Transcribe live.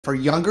For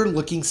younger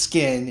looking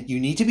skin, you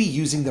need to be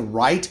using the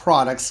right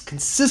products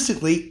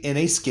consistently in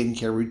a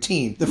skincare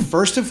routine. The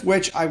first of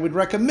which I would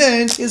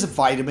recommend is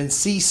vitamin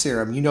C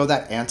serum. You know,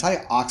 that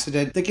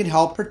antioxidant that can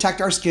help protect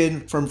our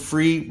skin from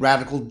free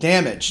radical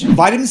damage.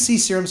 Vitamin C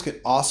serums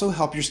can also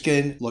help your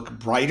skin look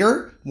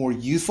brighter, more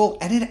youthful,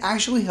 and it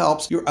actually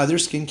helps your other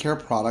skincare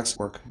products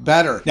work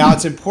better. Now,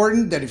 it's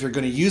important that if you're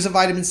going to use a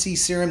vitamin C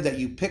serum that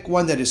you pick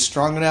one that is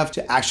strong enough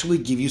to actually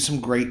give you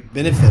some great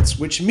benefits,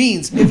 which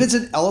means if it's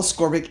an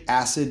L-ascorbic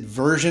acid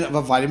version of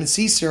a vitamin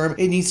C serum,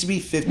 it needs to be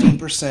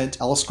 15%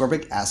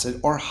 L-ascorbic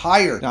acid or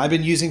higher. Now, I've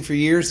been using for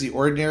years the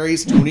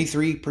Ordinary's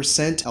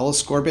 23%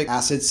 L-ascorbic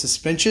acid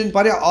suspension,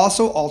 but I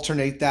also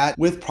alternate that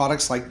with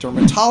products like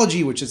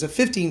Dermatology, which is a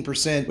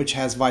 15%, which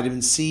has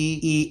vitamin C,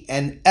 E,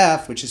 and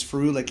F, which is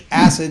ferulic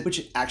acid,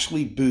 which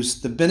actually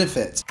boosts the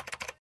benefits.